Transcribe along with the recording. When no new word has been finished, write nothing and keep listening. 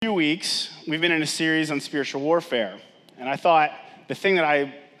few weeks, we've been in a series on spiritual warfare. And I thought the thing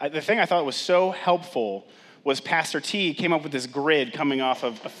I thought was so helpful was Pastor T came up with this grid coming off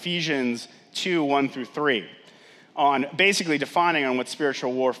of Ephesians 2, 1 through 3, on basically defining on what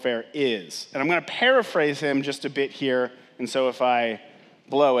spiritual warfare is. And I'm going to paraphrase him just a bit here, and so if I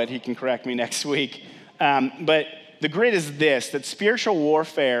blow it, he can correct me next week. But the grid is this, that spiritual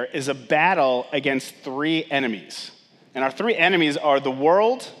warfare is a battle against three enemies. And our three enemies are the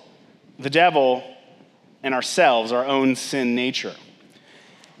world, the devil, and ourselves, our own sin nature.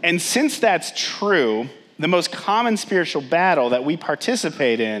 And since that's true, the most common spiritual battle that we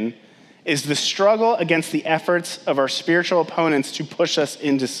participate in is the struggle against the efforts of our spiritual opponents to push us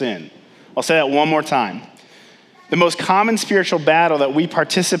into sin. I'll say that one more time. The most common spiritual battle that we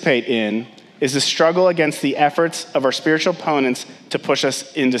participate in is the struggle against the efforts of our spiritual opponents to push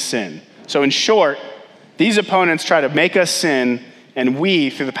us into sin. So in short, these opponents try to make us sin, and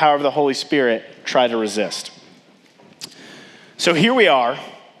we, through the power of the Holy Spirit, try to resist. So here we are,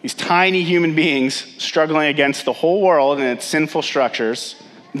 these tiny human beings struggling against the whole world and its sinful structures,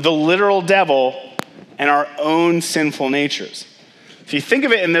 the literal devil, and our own sinful natures. If you think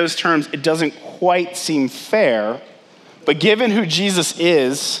of it in those terms, it doesn't quite seem fair, but given who Jesus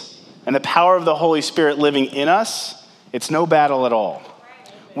is and the power of the Holy Spirit living in us, it's no battle at all.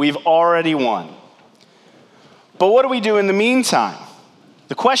 We've already won. But what do we do in the meantime?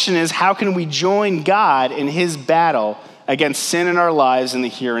 The question is, how can we join God in his battle against sin in our lives in the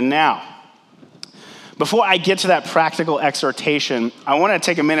here and now? Before I get to that practical exhortation, I want to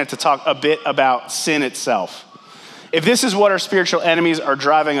take a minute to talk a bit about sin itself. If this is what our spiritual enemies are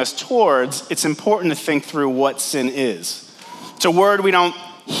driving us towards, it's important to think through what sin is. It's a word we don't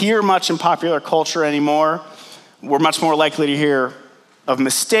hear much in popular culture anymore. We're much more likely to hear of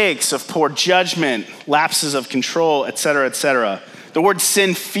mistakes, of poor judgment, lapses of control, et cetera, et cetera. The word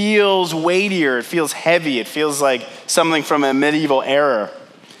sin feels weightier, it feels heavy, it feels like something from a medieval era.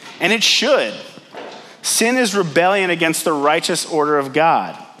 And it should. Sin is rebellion against the righteous order of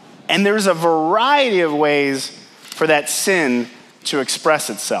God. And there's a variety of ways for that sin to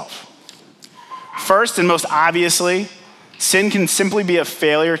express itself. First, and most obviously, sin can simply be a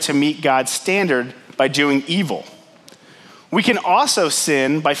failure to meet God's standard by doing evil. We can also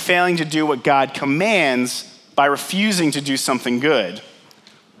sin by failing to do what God commands by refusing to do something good.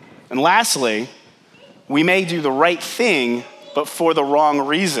 And lastly, we may do the right thing, but for the wrong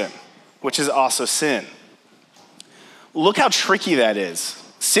reason, which is also sin. Look how tricky that is.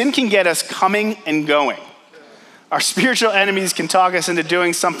 Sin can get us coming and going. Our spiritual enemies can talk us into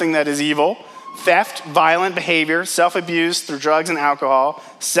doing something that is evil: theft, violent behavior, self-abuse through drugs and alcohol,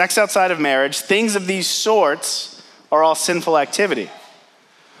 sex outside of marriage. Things of these sorts are all sinful activity.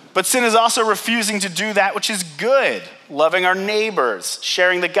 But sin is also refusing to do that which is good, loving our neighbors,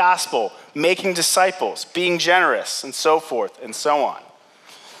 sharing the gospel, making disciples, being generous, and so forth and so on.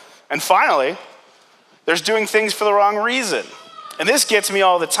 And finally, there's doing things for the wrong reason. And this gets me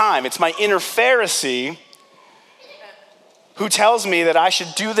all the time. It's my inner Pharisee who tells me that I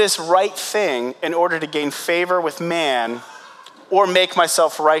should do this right thing in order to gain favor with man or make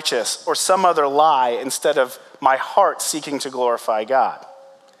myself righteous or some other lie instead of my heart seeking to glorify God.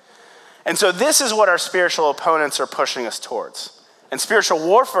 And so this is what our spiritual opponents are pushing us towards. And spiritual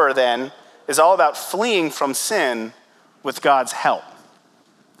warfare then is all about fleeing from sin with God's help.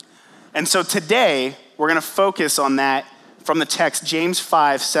 And so today we're going to focus on that from the text James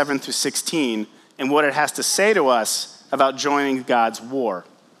 5, 7 through 16 and what it has to say to us about joining God's war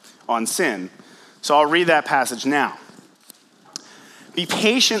on sin. So I'll read that passage now. Be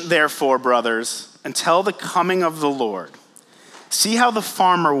patient, therefore, brothers, until the coming of the Lord. See how the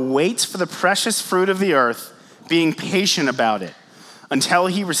farmer waits for the precious fruit of the earth, being patient about it, until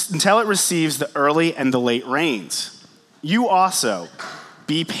it receives the early and the late rains. You also,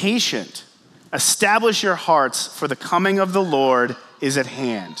 be patient. Establish your hearts, for the coming of the Lord is at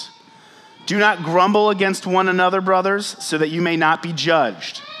hand. Do not grumble against one another, brothers, so that you may not be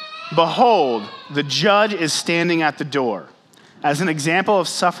judged. Behold, the judge is standing at the door. As an example of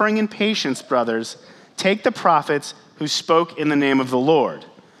suffering and patience, brothers, take the prophets who spoke in the name of the Lord.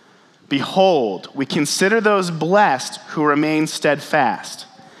 Behold, we consider those blessed who remain steadfast.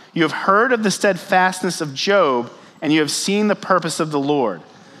 You have heard of the steadfastness of Job, and you have seen the purpose of the Lord,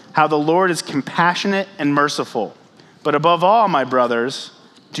 how the Lord is compassionate and merciful. But above all, my brothers,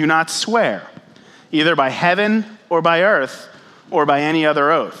 do not swear, either by heaven or by earth or by any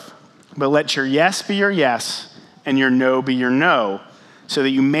other oath. But let your yes be your yes and your no be your no, so that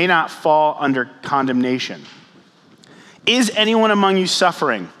you may not fall under condemnation. Is anyone among you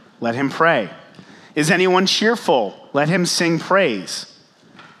suffering? Let him pray. Is anyone cheerful? Let him sing praise.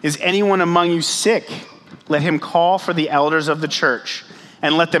 Is anyone among you sick? Let him call for the elders of the church,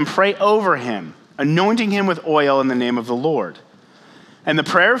 and let them pray over him, anointing him with oil in the name of the Lord. And the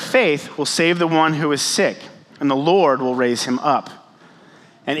prayer of faith will save the one who is sick, and the Lord will raise him up.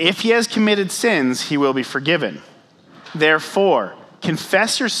 And if he has committed sins, he will be forgiven. Therefore,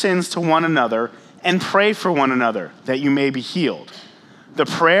 confess your sins to one another and pray for one another, that you may be healed. The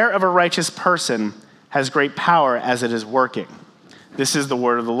prayer of a righteous person has great power as it is working. This is the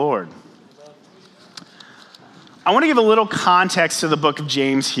word of the Lord. I want to give a little context to the book of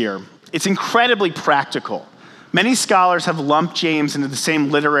James here. It's incredibly practical. Many scholars have lumped James into the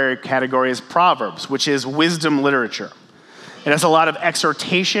same literary category as Proverbs, which is wisdom literature. It has a lot of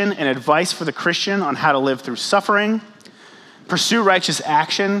exhortation and advice for the Christian on how to live through suffering, pursue righteous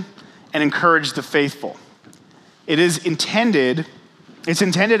action, and encourage the faithful. Its intended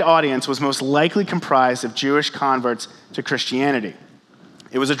audience was most likely comprised of Jewish converts to Christianity.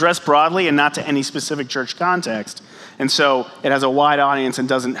 It was addressed broadly and not to any specific church context, and so it has a wide audience and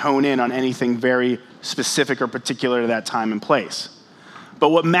doesn't hone in on anything very specific or particular to that time and place. But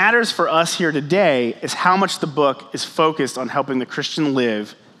what matters for us here today is how much the book is focused on helping the Christian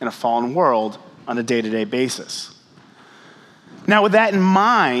live in a fallen world on a day-to-day basis. Now, with that in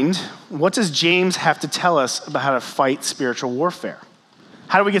mind, what does James have to tell us about how to fight spiritual warfare?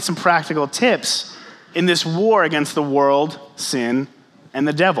 How do we get some practical tips in this war against the world, sin, and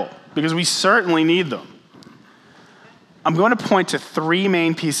the devil? Because we certainly need them. I'm going to point to three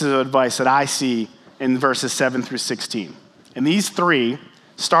main pieces of advice that I see in verses 7 through 16. And these three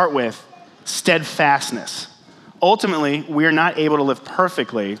start with steadfastness. Ultimately, we are not able to live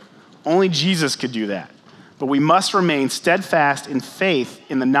perfectly. Only Jesus could do that. But we must remain steadfast in faith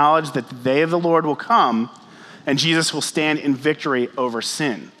in the knowledge that the day of the Lord will come and Jesus will stand in victory over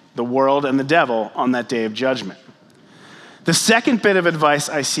sin, the world, and the devil on that day of judgment. The second bit of advice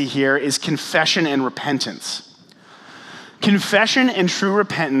I see here is confession and repentance. Confession and true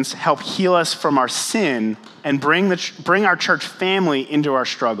repentance help heal us from our sin and bring our church family into our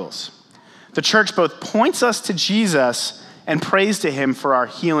struggles. The church both points us to Jesus and prays to him for our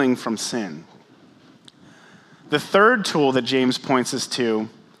healing from sin. The third tool that James points us to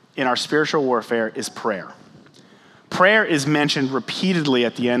in our spiritual warfare is prayer. Prayer is mentioned repeatedly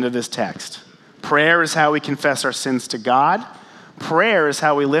at the end of this text. Prayer is how we confess our sins to God. Prayer is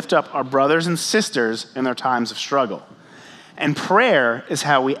how we lift up our brothers and sisters in their times of struggle. And prayer is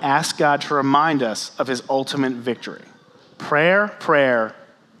how we ask God to remind us of his ultimate victory. Prayer, prayer,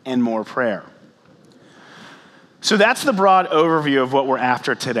 and more prayer. So that's the broad overview of what we're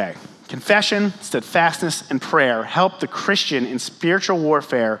after today. Confession, steadfastness, and prayer help the Christian in spiritual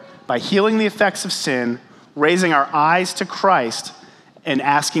warfare by healing the effects of sin, raising our eyes to Christ, and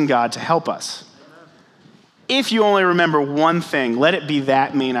asking God to help us. If you only remember one thing, let it be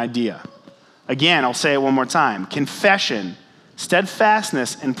that main idea. Again, I'll say it one more time. Confession,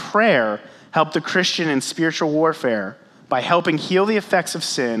 steadfastness, and prayer help the Christian in spiritual warfare by helping heal the effects of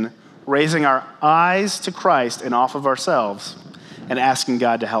sin, raising our eyes to Christ and off of ourselves, and asking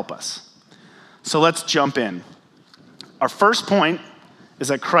God to help us. So let's jump in. Our first point is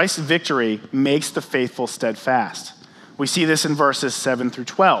that Christ's victory makes the faithful steadfast. We see this in verses 7 through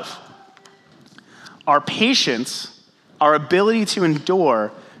 12. Our patience, our ability to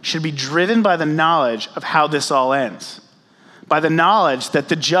endure, should be driven by the knowledge of how this all ends, by the knowledge that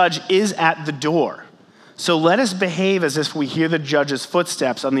the judge is at the door. So let us behave as if we hear the judge's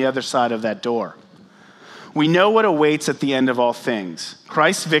footsteps on the other side of that door. We know what awaits at the end of all things,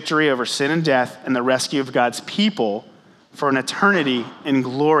 Christ's victory over sin and death and the rescue of God's people for an eternity in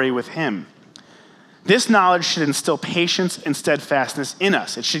glory with him. This knowledge should instill patience and steadfastness in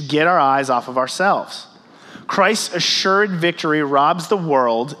us. It should get our eyes off of ourselves. Christ's assured victory robs the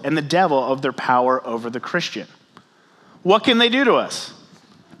world and the devil of their power over the Christian. What can they do to us?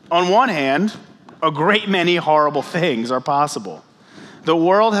 On one hand, a great many horrible things are possible. The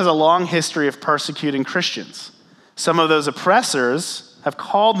world has a long history of persecuting Christians. Some of those oppressors have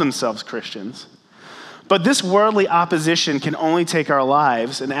called themselves Christians. But this worldly opposition can only take our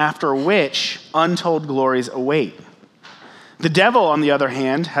lives, and after which untold glories await. The devil, on the other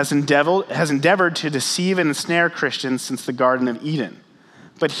hand, has endeavored to deceive and ensnare Christians since the Garden of Eden.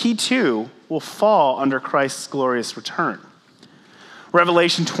 But he too will fall under Christ's glorious return.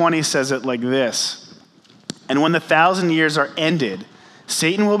 Revelation 20 says it like this: "And when the 1,000 years are ended,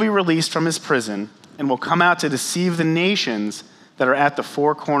 Satan will be released from his prison and will come out to deceive the nations that are at the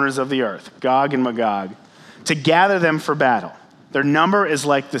four corners of the earth, Gog and Magog, to gather them for battle. Their number is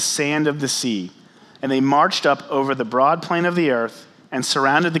like the sand of the sea. And they marched up over the broad plain of the earth and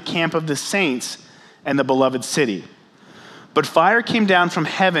surrounded the camp of the saints and the beloved city. But fire came down from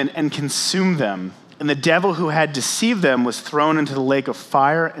heaven and consumed them, and the devil who had deceived them was thrown into the lake of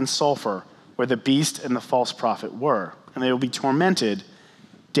fire and sulfur, where the beast and the false prophet were, and they will be tormented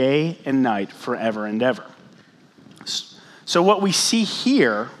day and night forever and ever. So what we see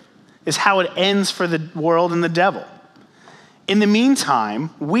here is how it ends for the world and the devil. In the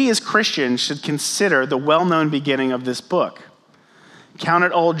meantime, we as Christians should consider the well-known beginning of this book. Count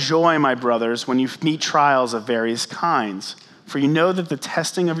it all joy, my brothers, when you meet trials of various kinds, for you know that the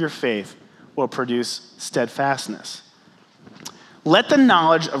testing of your faith will produce steadfastness. Let the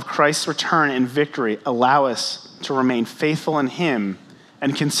knowledge of Christ's return and victory allow us to remain faithful in him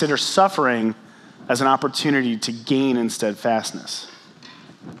and consider suffering as an opportunity to gain in steadfastness.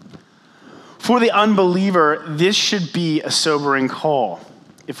 For the unbeliever, this should be a sobering call.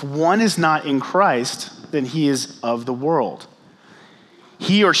 If one is not in Christ, then he is of the world.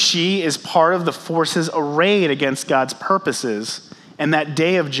 He or she is part of the forces arrayed against God's purposes, and that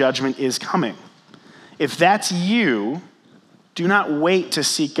day of judgment is coming. If that's you, do not wait to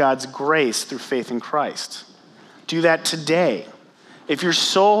seek God's grace through faith in Christ. Do that today. If your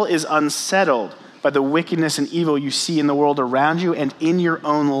soul is unsettled by the wickedness and evil you see in the world around you and in your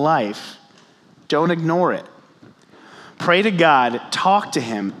own life, don't ignore it. Pray to God, talk to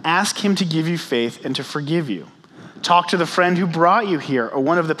him, ask him to give you faith and to forgive you. Talk to the friend who brought you here or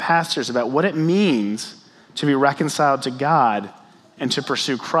one of the pastors about what it means to be reconciled to God and to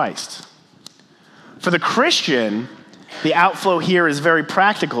pursue Christ. For the Christian, the outflow here is very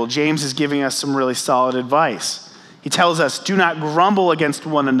practical. James is giving us some really solid advice. He tells us, do not grumble against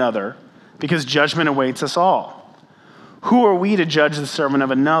one another because judgment awaits us all. Who are we to judge the servant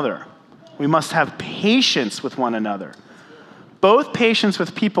of another? We must have patience with one another, both patience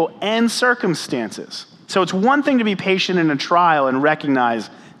with people and circumstances. So it's one thing to be patient in a trial and recognize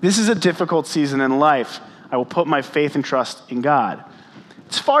this is a difficult season in life. I will put my faith and trust in God.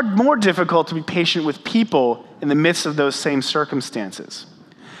 It's far more difficult to be patient with people in the midst of those same circumstances.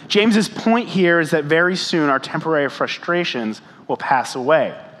 James's point here is that very soon our temporary frustrations will pass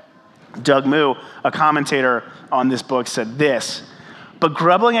away. Doug Moo, a commentator on this book, said this, but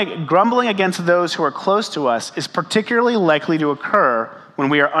grumbling against those who are close to us is particularly likely to occur when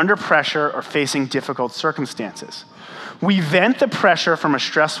we are under pressure or facing difficult circumstances. We vent the pressure from a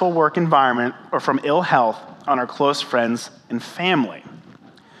stressful work environment or from ill health on our close friends and family.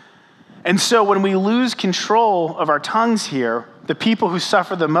 And so when we lose control of our tongues here, the people who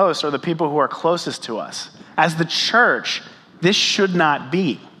suffer the most are the people who are closest to us. As the church, this should not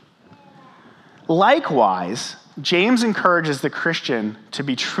be. Likewise, James encourages the Christian to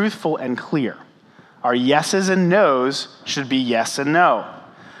be truthful and clear. Our yeses and nos should be yes and no.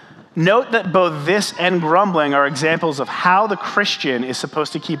 Note that both this and grumbling are examples of how the Christian is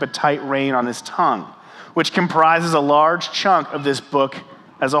supposed to keep a tight rein on his tongue, which comprises a large chunk of this book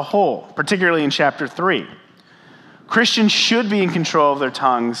as a whole, particularly in chapter 3. Christians should be in control of their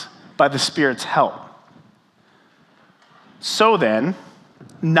tongues by the Spirit's help. So then,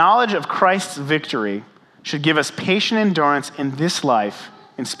 knowledge of Christ's victory should give us patient endurance in this life,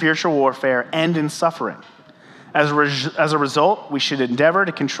 in spiritual warfare, and in suffering. As a result, we should endeavor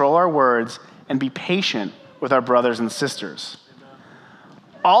to control our words and be patient with our brothers and sisters.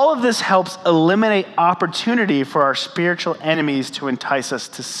 All of this helps eliminate opportunity for our spiritual enemies to entice us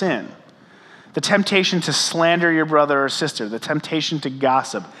to sin. The temptation to slander your brother or sister, the temptation to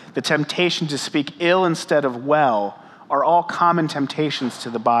gossip, the temptation to speak ill instead of well are all common temptations to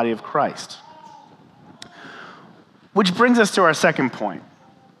the body of Christ. Which brings us to our second point,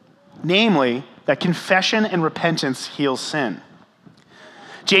 namely that confession and repentance heals sin.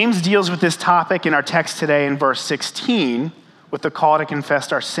 James deals with this topic in our text today in verse 16 with the call to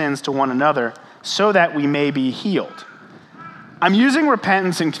confess our sins to one another so that we may be healed. I'm using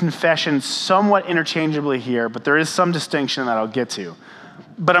repentance and confession somewhat interchangeably here, but there is some distinction that I'll get to.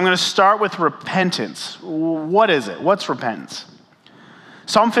 But I'm going to start with repentance. What is it? What's repentance?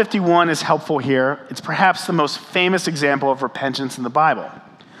 Psalm 51 is helpful here. It's perhaps the most famous example of repentance in the Bible.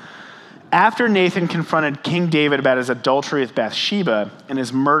 After Nathan confronted King David about his adultery with Bathsheba and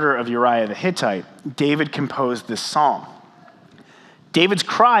his murder of Uriah the Hittite, David composed this psalm. David's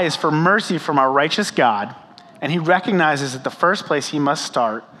cry is for mercy from our righteous God, and he recognizes that the first place he must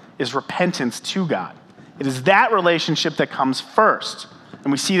start is repentance to God. It is that relationship that comes first.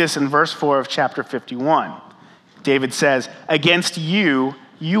 And we see this in verse 4 of chapter 51. David says, "Against you,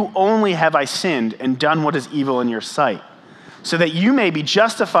 you only have I sinned and done what is evil in your sight, so that you may be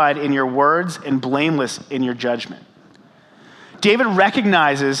justified in your words and blameless in your judgment." David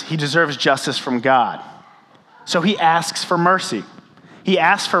recognizes he deserves justice from God, so he asks for mercy. He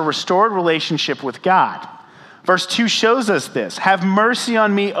asks for a restored relationship with God. Verse 2 shows us this. Have mercy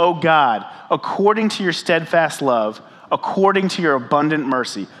on me, O God, according to your steadfast love, according to your abundant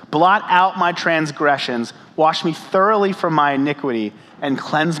mercy. Blot out my transgressions, wash me thoroughly from my iniquity, and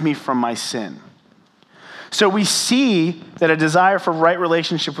cleanse me from my sin. So we see that a desire for right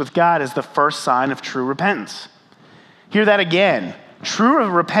relationship with God is the first sign of true repentance. Hear that again. True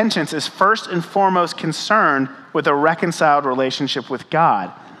repentance is first and foremost concerned with a reconciled relationship with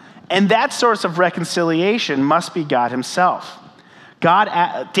God. And that source of reconciliation must be God himself.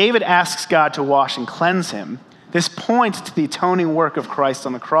 David asks God to wash and cleanse him. This points to the atoning work of Christ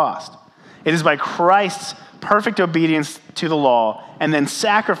on the cross. It is by Christ's perfect obedience to the law and then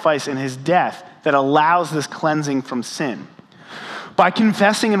sacrifice in his death that allows this cleansing from sin. By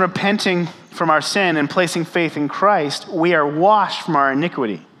confessing and repenting from our sin and placing faith in Christ, we are washed from our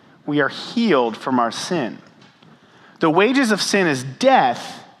iniquity. We are healed from our sin. The wages of sin is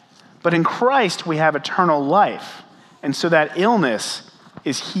death, but in Christ we have eternal life, and so that illness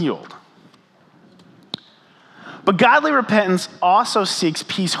is healed. But godly repentance also seeks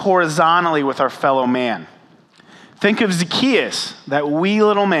peace horizontally with our fellow man. Think of Zacchaeus, that wee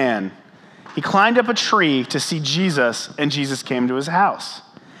little man. He climbed up a tree to see Jesus, and Jesus came to his house.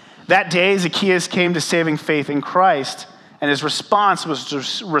 That day, Zacchaeus came to saving faith in Christ, and his response was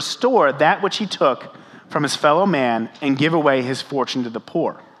to restore that which he took from his fellow man and give away his fortune to the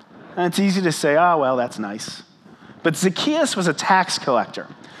poor. And it's easy to say, oh, well, that's nice. But Zacchaeus was a tax collector,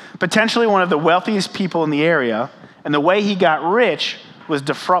 potentially one of the wealthiest people in the area, and the way he got rich was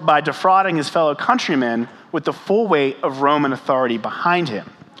by defrauding his fellow countrymen with the full weight of Roman authority behind him.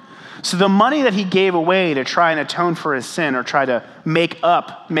 So the money that he gave away to try and atone for his sin or try to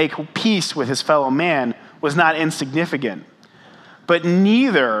make peace with his fellow man was not insignificant. But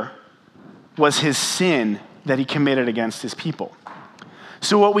neither was his sin that he committed against his people.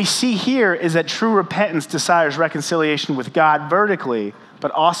 So what we see here is that true repentance desires reconciliation with God vertically, but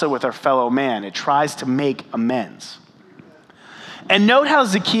also with our fellow man. It tries to make amends. And note how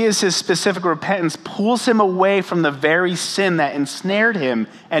Zacchaeus' specific repentance pulls him away from the very sin that ensnared him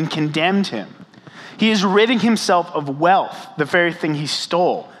and condemned him. He is ridding himself of wealth, the very thing he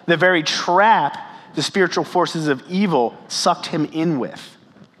stole, the very trap the spiritual forces of evil sucked him in with.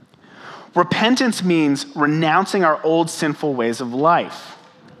 Repentance means renouncing our old sinful ways of life.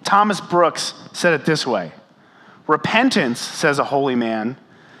 Thomas Brooks said it this way: repentance, says a holy man,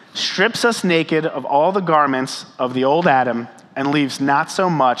 strips us naked of all the garments of the old Adam and leaves not so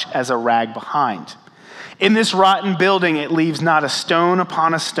much as a rag behind. In this rotten building, it leaves not a stone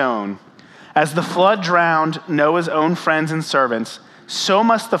upon a stone. As the flood drowned Noah's own friends and servants, so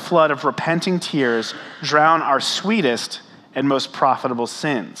must the flood of repenting tears drown our sweetest and most profitable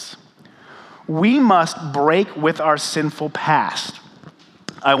sins. We must break with our sinful past.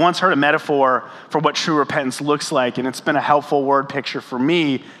 I once heard a metaphor for what true repentance looks like, and it's been a helpful word picture for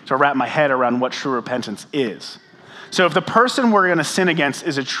me to wrap my head around what true repentance is. So if the person we're going to sin against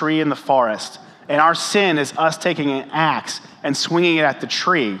is a tree in the forest, and our sin is us taking an axe and swinging it at the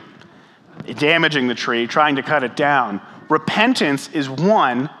tree, damaging the tree, trying to cut it down, repentance is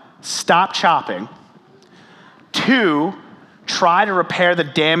 1, stop chopping. 2, try to repair the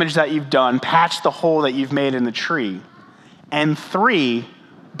damage that you've done, patch the hole that you've made in the tree. And 3,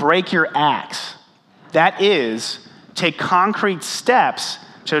 break your axe. That is, take concrete steps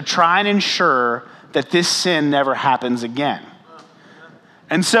to try and ensure that this sin never happens again.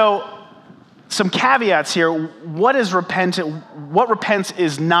 And so, some caveats here. What repentance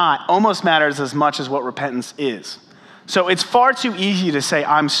is not almost matters as much as what repentance is. So it's far too easy to say,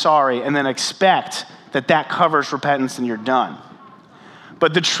 I'm sorry, and then expect that covers repentance and you're done.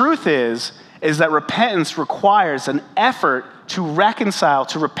 But the truth is that repentance requires an effort to reconcile,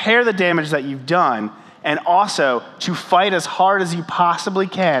 to repair the damage that you've done, and also to fight as hard as you possibly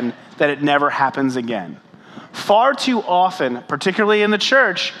can that it never happens again. Far too often, particularly in the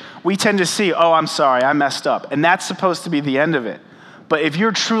church, we tend to see, oh, I'm sorry, I messed up. And that's supposed to be the end of it. But if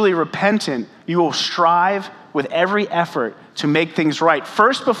you're truly repentant, you will strive with every effort to make things right,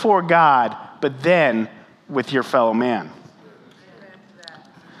 first before God, but then with your fellow man.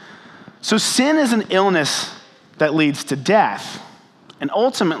 So sin is an illness that leads to death. And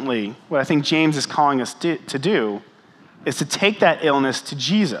ultimately, what I think James is calling us to do is to take that illness to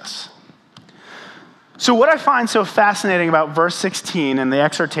Jesus. So what I find so fascinating about verse 16 and the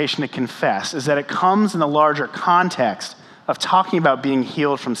exhortation to confess is that it comes in the larger context of talking about being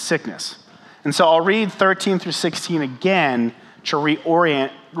healed from sickness. And so I'll read 13 through 16 again to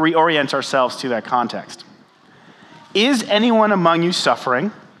reorient ourselves to that context. Is anyone among you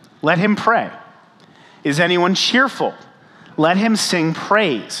suffering? Let him pray. Is anyone cheerful? Let him sing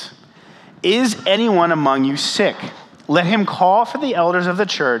praise. Is anyone among you sick? Let him call for the elders of the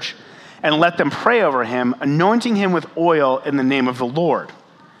church and let them pray over him, anointing him with oil in the name of the Lord.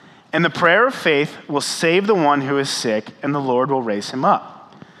 And the prayer of faith will save the one who is sick, and the Lord will raise him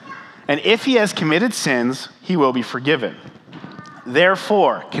up. And if he has committed sins, he will be forgiven.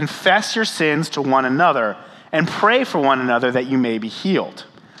 Therefore, confess your sins to one another and pray for one another that you may be healed.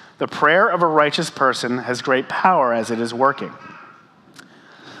 The prayer of a righteous person has great power as it is working.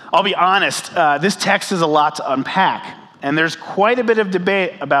 I'll be honest, this text is a lot to unpack, and there's quite a bit of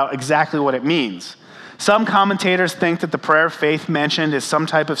debate about exactly what it means. Some commentators think that the prayer of faith mentioned is some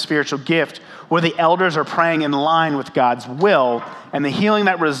type of spiritual gift where the elders are praying in line with God's will, and the healing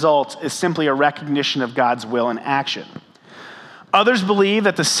that results is simply a recognition of God's will in action. Others believe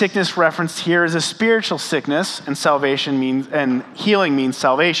that the sickness referenced here is a spiritual sickness, and healing means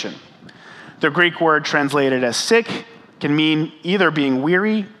salvation. The Greek word translated as sick can mean either being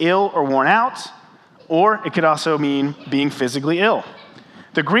weary, ill, or worn out, or it could also mean being physically ill.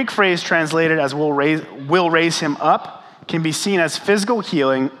 The Greek phrase translated as will raise him up can be seen as physical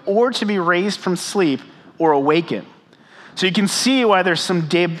healing or to be raised from sleep or awaken. So you can see why there's some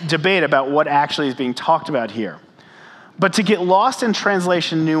debate about what actually is being talked about here. But to get lost in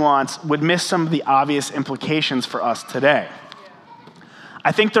translation nuance would miss some of the obvious implications for us today.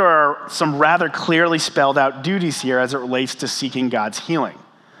 I think there are some rather clearly spelled out duties here as it relates to seeking God's healing.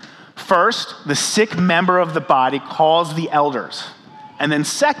 First, the sick member of the body calls the elders. And then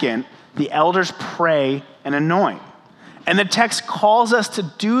second, the elders pray and anoint. And the text calls us to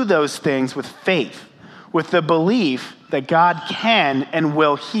do those things with faith, with the belief that God can and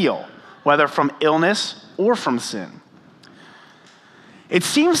will heal, whether from illness or from sin. It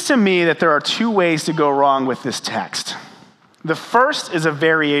seems to me that there are two ways to go wrong with this text. The first is a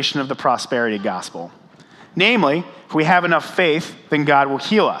variation of the prosperity gospel. Namely, if we have enough faith, then God will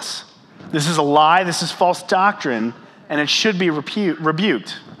heal us. This is a lie, this is false doctrine, and it should be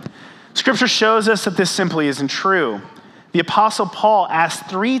rebuked. Scripture shows us that this simply isn't true. The Apostle Paul asked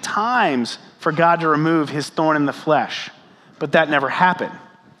 3 times for God to remove his thorn in the flesh, but that never happened.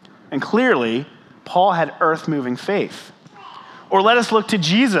 And clearly, Paul had earth-moving faith. Or let us look to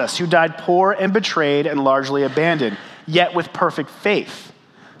Jesus, who died poor and betrayed and largely abandoned, yet with perfect faith.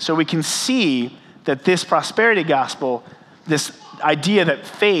 So we can see that this prosperity gospel, this idea that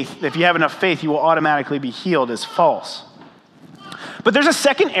faith, if you have enough faith, you will automatically be healed, is false. But there's a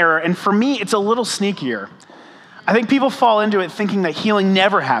second error, and for me, it's a little sneakier. I think people fall into it thinking that healing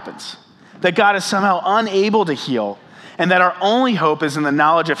never happens, that God is somehow unable to heal, and that our only hope is in the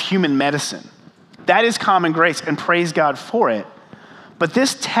knowledge of human medicine. That is common grace, and praise God for it. But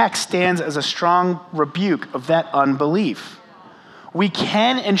this text stands as a strong rebuke of that unbelief. We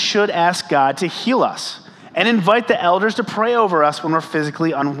can and should ask God to heal us and invite the elders to pray over us when we're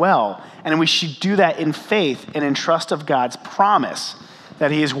physically unwell. And we should do that in faith and in trust of God's promise that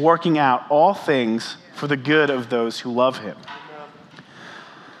he is working out all things for the good of those who love him.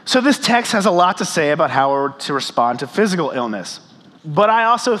 So this text has a lot to say about how we're to respond to physical illness. But I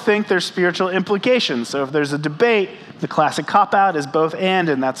also think there's spiritual implications. So if there's a debate, the classic cop-out is both and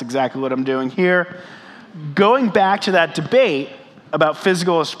that's exactly what I'm doing here. Going back to that debate about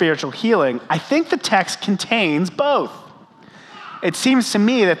physical or spiritual healing, I think the text contains both. It seems to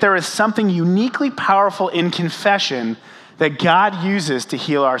me that there is something uniquely powerful in confession that God uses to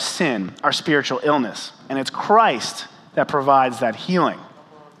heal our sin, our spiritual illness, and it's Christ that provides that healing.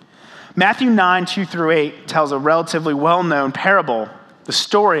 Matthew 9, 2-8 tells a relatively well-known parable, the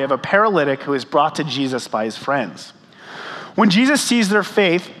story of a paralytic who is brought to Jesus by his friends. When Jesus sees their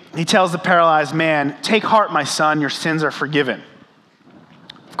faith, he tells the paralyzed man, "Take heart, my son, your sins are forgiven."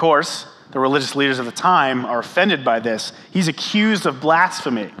 Of course, the religious leaders of the time are offended by this. He's accused of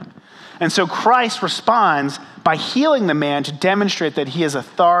blasphemy. And so Christ responds by healing the man to demonstrate that he has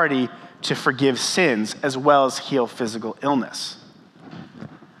authority to forgive sins as well as heal physical illness.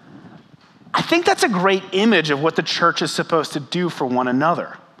 I think that's a great image of what the church is supposed to do for one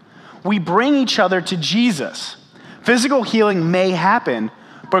another. We bring each other to Jesus. Physical healing may happen,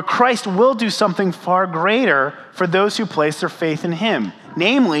 but Christ will do something far greater for those who place their faith in him,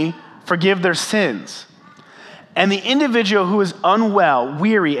 namely, forgive their sins. And the individual who is unwell,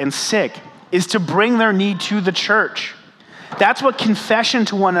 weary, and sick is to bring their need to the church. That's what confession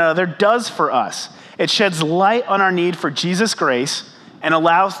to one another does for us. It sheds light on our need for Jesus' grace and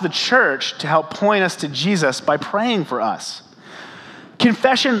allows the church to help point us to Jesus by praying for us.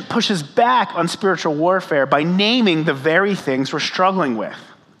 Confession pushes back on spiritual warfare by naming the very things we're struggling with.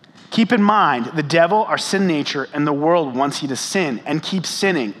 Keep in mind, the devil, our sin nature, and the world wants you to sin and keep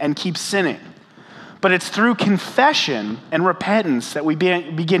sinning and keep sinning. But it's through confession and repentance that we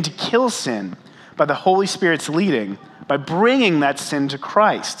begin to kill sin by the Holy Spirit's leading, by bringing that sin to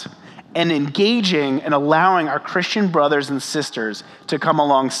Christ and engaging and allowing our Christian brothers and sisters to come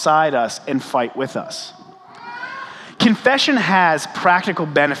alongside us and fight with us. Confession has practical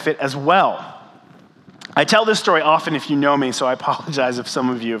benefit as well. I tell this story often if you know me, so I apologize if some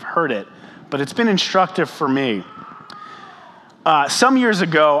of you have heard it, but it's been instructive for me. Some years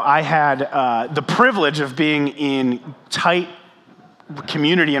ago, I had the privilege of being in tight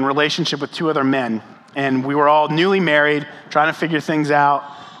community and relationship with two other men, and we were all newly married, trying to figure things out.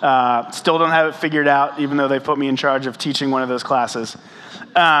 Still don't have it figured out, even though they put me in charge of teaching one of those classes.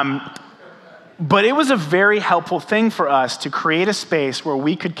 But it was a very helpful thing for us to create a space where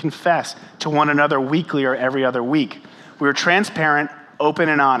we could confess to one another weekly or every other week. We were transparent, open,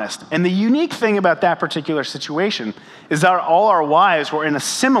 and honest. And the unique thing about that particular situation is that all our wives were in a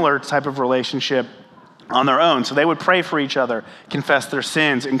similar type of relationship on their own. So they would pray for each other, confess their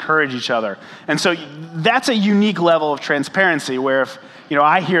sins, encourage each other. And so that's a unique level of transparency where if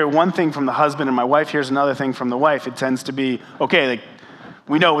I hear one thing from the husband and my wife hears another thing from the wife, it tends to be, okay,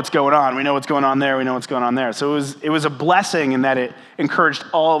 we know what's going on. We know what's going on there. We know what's going on there. So it was a blessing in that it encouraged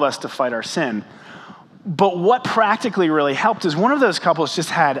all of us to fight our sin. But what practically really helped is one of those couples just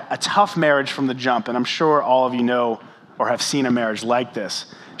had a tough marriage from the jump. And I'm sure all of you know or have seen a marriage like this.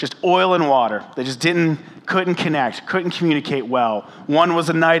 Just oil and water. They just couldn't connect, couldn't communicate well. One was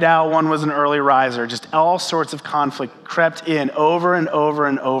a night owl, one was an early riser. Just all sorts of conflict crept in over and over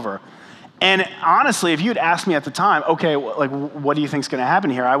and over. And honestly, if you'd asked me at the time, okay, what do you think's going to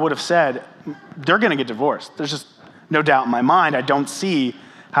happen here? I would have said, they're going to get divorced. There's just no doubt in my mind. I don't see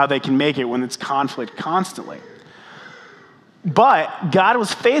how they can make it when it's conflict constantly. But God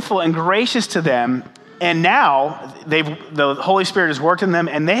was faithful and gracious to them, and now the Holy Spirit has worked in them,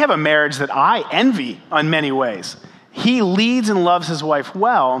 and they have a marriage that I envy in many ways. He leads and loves his wife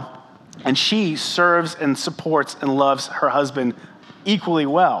well, and she serves and supports and loves her husband equally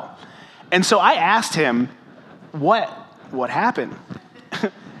well. And so I asked him, what happened?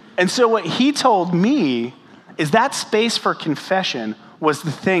 And so what he told me is that space for confession was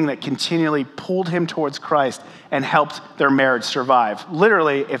the thing that continually pulled him towards Christ and helped their marriage survive.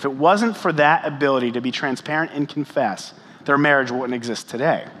 Literally, if it wasn't for that ability to be transparent and confess, their marriage wouldn't exist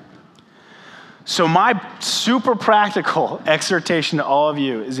today. So my super practical exhortation to all of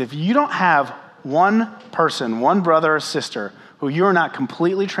you is if you don't have one person, one brother or sister who you're not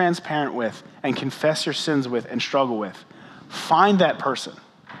completely transparent with and confess your sins with and struggle with, find that person.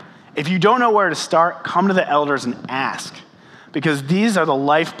 If you don't know where to start, come to the elders and ask, because these are the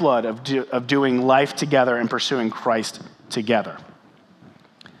lifeblood of doing life together and pursuing Christ together.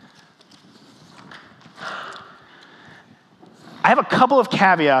 I have a couple of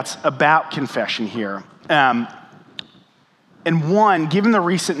caveats about confession here. And one, given the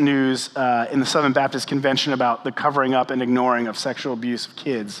recent news in the Southern Baptist Convention about the covering up and ignoring of sexual abuse of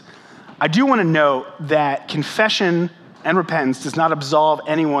kids, I do want to note that confession and repentance does not absolve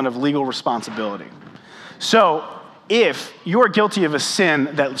anyone of legal responsibility. So if you are guilty of a sin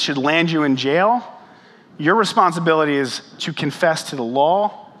that should land you in jail, your responsibility is to confess to the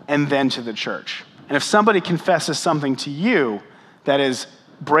law and then to the church. And if somebody confesses something to you that is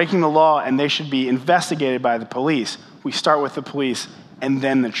breaking the law and they should be investigated by the police, we start with the police and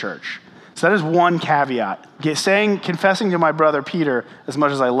then the church. So that is one caveat. Confessing to my brother Peter, as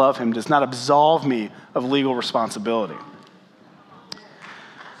much as I love him, does not absolve me of legal responsibility.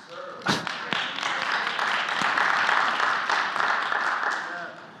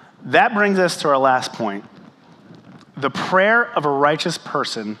 That brings us to our last point. The prayer of a righteous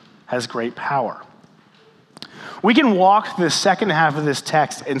person has great power. We can walk the second half of this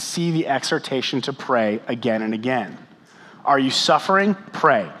text and see the exhortation to pray again and again. Are you suffering?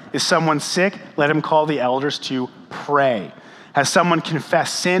 Pray. Is someone sick? Let him call the elders to pray. Has someone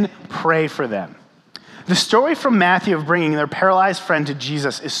confessed sin? Pray for them. The story from Matthew of bringing their paralyzed friend to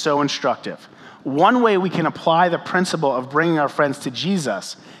Jesus is so instructive. One way we can apply the principle of bringing our friends to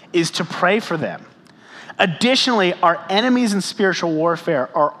Jesus is to pray for them. Additionally, our enemies in spiritual warfare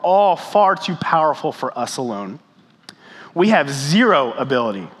are all far too powerful for us alone. We have zero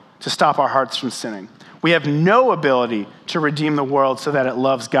ability to stop our hearts from sinning. We have no ability to redeem the world so that it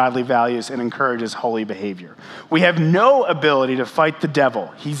loves godly values and encourages holy behavior. We have no ability to fight the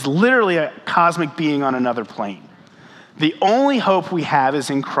devil. He's literally a cosmic being on another plane. The only hope we have is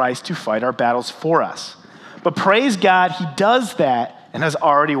in Christ to fight our battles for us. But praise God, he does that and has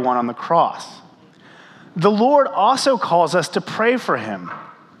already won on the cross. The Lord also calls us to pray for him.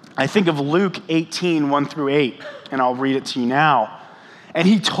 I think of Luke 18, 1-8, and I'll read it to you now. And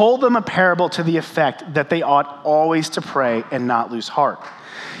he told them a parable to the effect that they ought always to pray and not lose heart.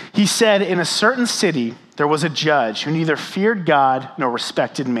 He said, in a certain city, there was a judge who neither feared God nor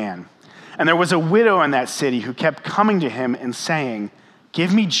respected man. And there was a widow in that city who kept coming to him and saying,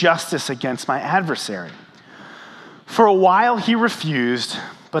 "Give me justice against my adversary." For a while he refused,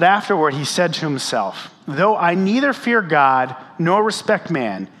 but afterward he said to himself, "Though I neither fear God nor respect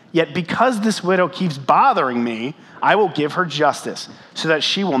man, yet because this widow keeps bothering me, I will give her justice, so that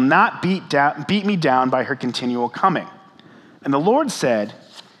she will not beat me down by her continual coming." And the Lord said,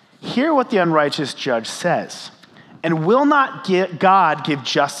 "Hear what the unrighteous judge says. And will not God give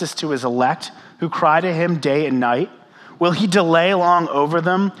justice to his elect who cry to him day and night? Will he delay long over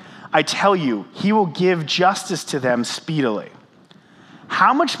them? I tell you, he will give justice to them speedily.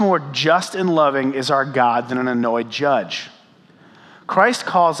 How much more just and loving is our God than an annoyed judge?" Christ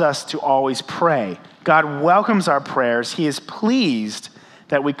calls us to always pray. God welcomes our prayers. He is pleased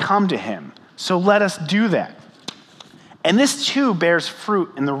that we come to him. So let us do that. And this too bears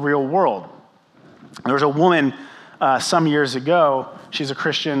fruit in the real world. There was a woman some years ago. She's a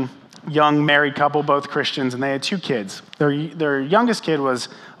Christian, young married couple, both Christians, and they had 2 kids. Their youngest kid was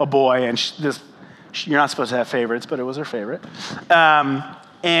a boy, and you're not supposed to have favorites, but it was her favorite.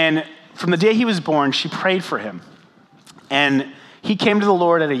 And from the day he was born, she prayed for him. And he came to the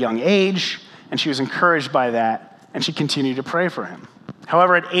Lord at a young age, and she was encouraged by that, and she continued to pray for him.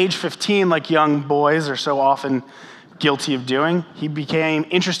 However, at age 15, like young boys are so often guilty of doing, he became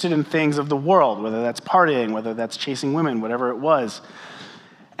interested in things of the world, whether that's partying, whether that's chasing women, whatever it was.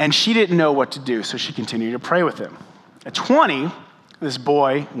 And she didn't know what to do, so she continued to pray with him. At 20, this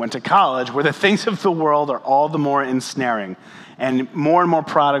boy went to college, where the things of the world are all the more ensnaring, and more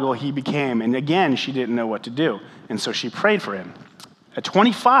prodigal he became. And again, she didn't know what to do, and so she prayed for him. At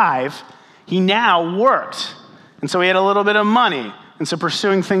 25, he now worked, and so he had a little bit of money, and so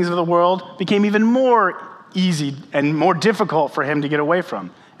pursuing things of the world became even more easy and more difficult for him to get away from.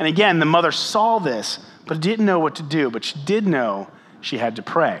 And again, the mother saw this, but didn't know what to do, but she did know she had to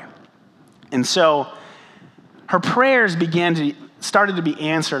pray. And so her prayers started to be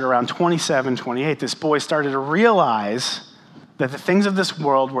answered around 27, 28. This boy started to realize that the things of this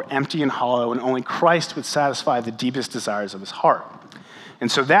world were empty and hollow, and only Christ would satisfy the deepest desires of his heart. And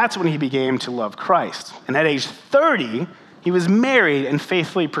so that's when he began to love Christ. And at age 30, he was married and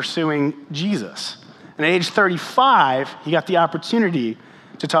faithfully pursuing Jesus. And at age 35, he got the opportunity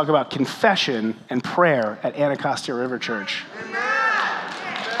to talk about confession and prayer at Anacostia River Church.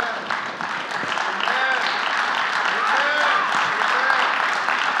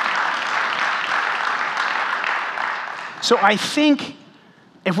 So I think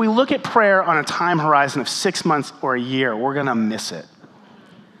if we look at prayer on a time horizon of 6 months or a year, we're going to miss it.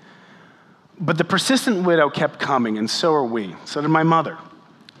 But the persistent widow kept coming, and so are we. So did my mother.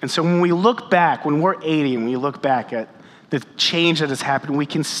 And so when we look back, when we're 80, and we look back at the change that has happened, we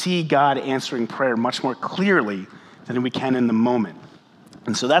can see God answering prayer much more clearly than we can in the moment.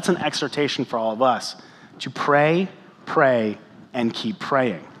 And so that's an exhortation for all of us to pray, and keep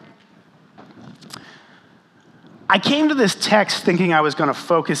praying. I came to this text thinking I was going to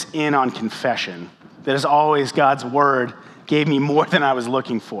focus in on confession. That, as always, God's word gave me more than I was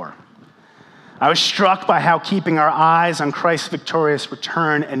looking for. I was struck by how keeping our eyes on Christ's victorious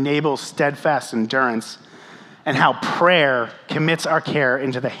return enables steadfast endurance, and how prayer commits our care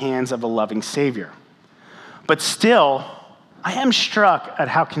into the hands of a loving Savior. But still, I am struck at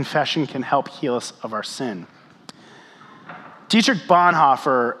how confession can help heal us of our sin. Dietrich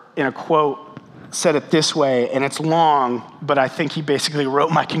Bonhoeffer, in a quote, said it this way, and it's long, but I think he basically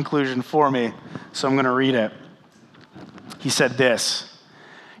wrote my conclusion for me, so I'm going to read it. He said this: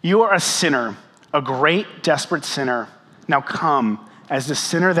 "You are a sinner, a great, desperate sinner. Now come, as the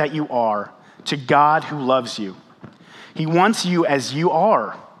sinner that you are, to God who loves you. He wants you as you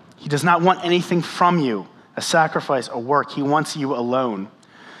are. He does not want anything from you, a sacrifice, a work. He wants you alone.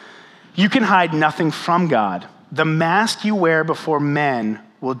 You can hide nothing from God. The mask you wear before men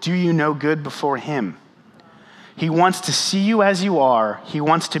will do you no good before him. He wants to see you as you are. He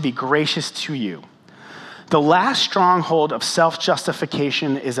wants to be gracious to you. The last stronghold of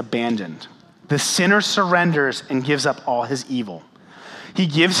self-justification is abandoned. The sinner surrenders and gives up all his evil. He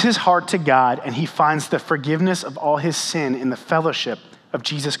gives his heart to God, and he finds the forgiveness of all his sin in the fellowship of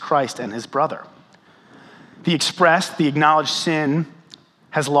Jesus Christ and his brother. The expressed, the acknowledged sin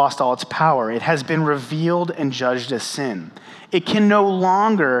has lost all its power. It has been revealed and judged as sin. It can no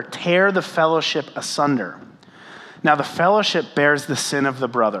longer tear the fellowship asunder. Now the fellowship bears the sin of the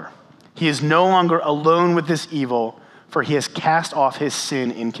brother. He is no longer alone with this evil, for he has cast off his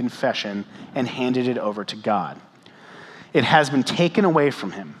sin in confession and handed it over to God. It has been taken away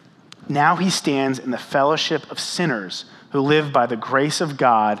from him. Now he stands in the fellowship of sinners who live by the grace of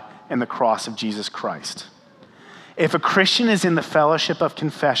God and the cross of Jesus Christ. If a Christian is in the fellowship of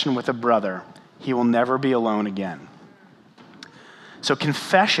confession with a brother, he will never be alone again. So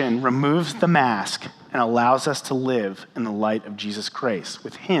confession removes the mask and allows us to live in the light of Jesus' grace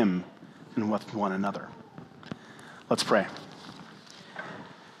with him and with one another. Let's pray.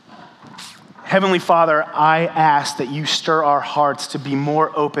 Heavenly Father, I ask that you stir our hearts to be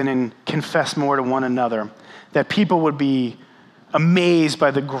more open and confess more to one another, that people would be amazed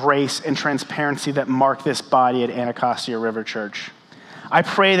by the grace and transparency that mark this body at Anacostia River Church. I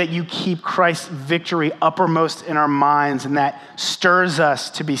pray that you keep Christ's victory uppermost in our minds and that stirs us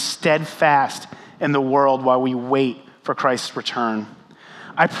to be steadfast in the world while we wait for Christ's return.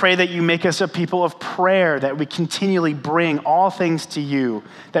 I pray that you make us a people of prayer, that we continually bring all things to you,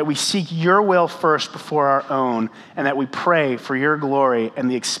 that we seek your will first before our own, and that we pray for your glory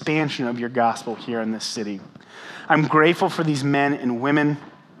and the expansion of your gospel here in this city. I'm grateful for these men and women.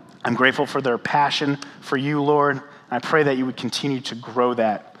 I'm grateful for their passion for you, Lord. And I pray that you would continue to grow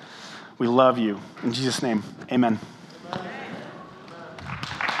that. We love you. In Jesus' name, amen.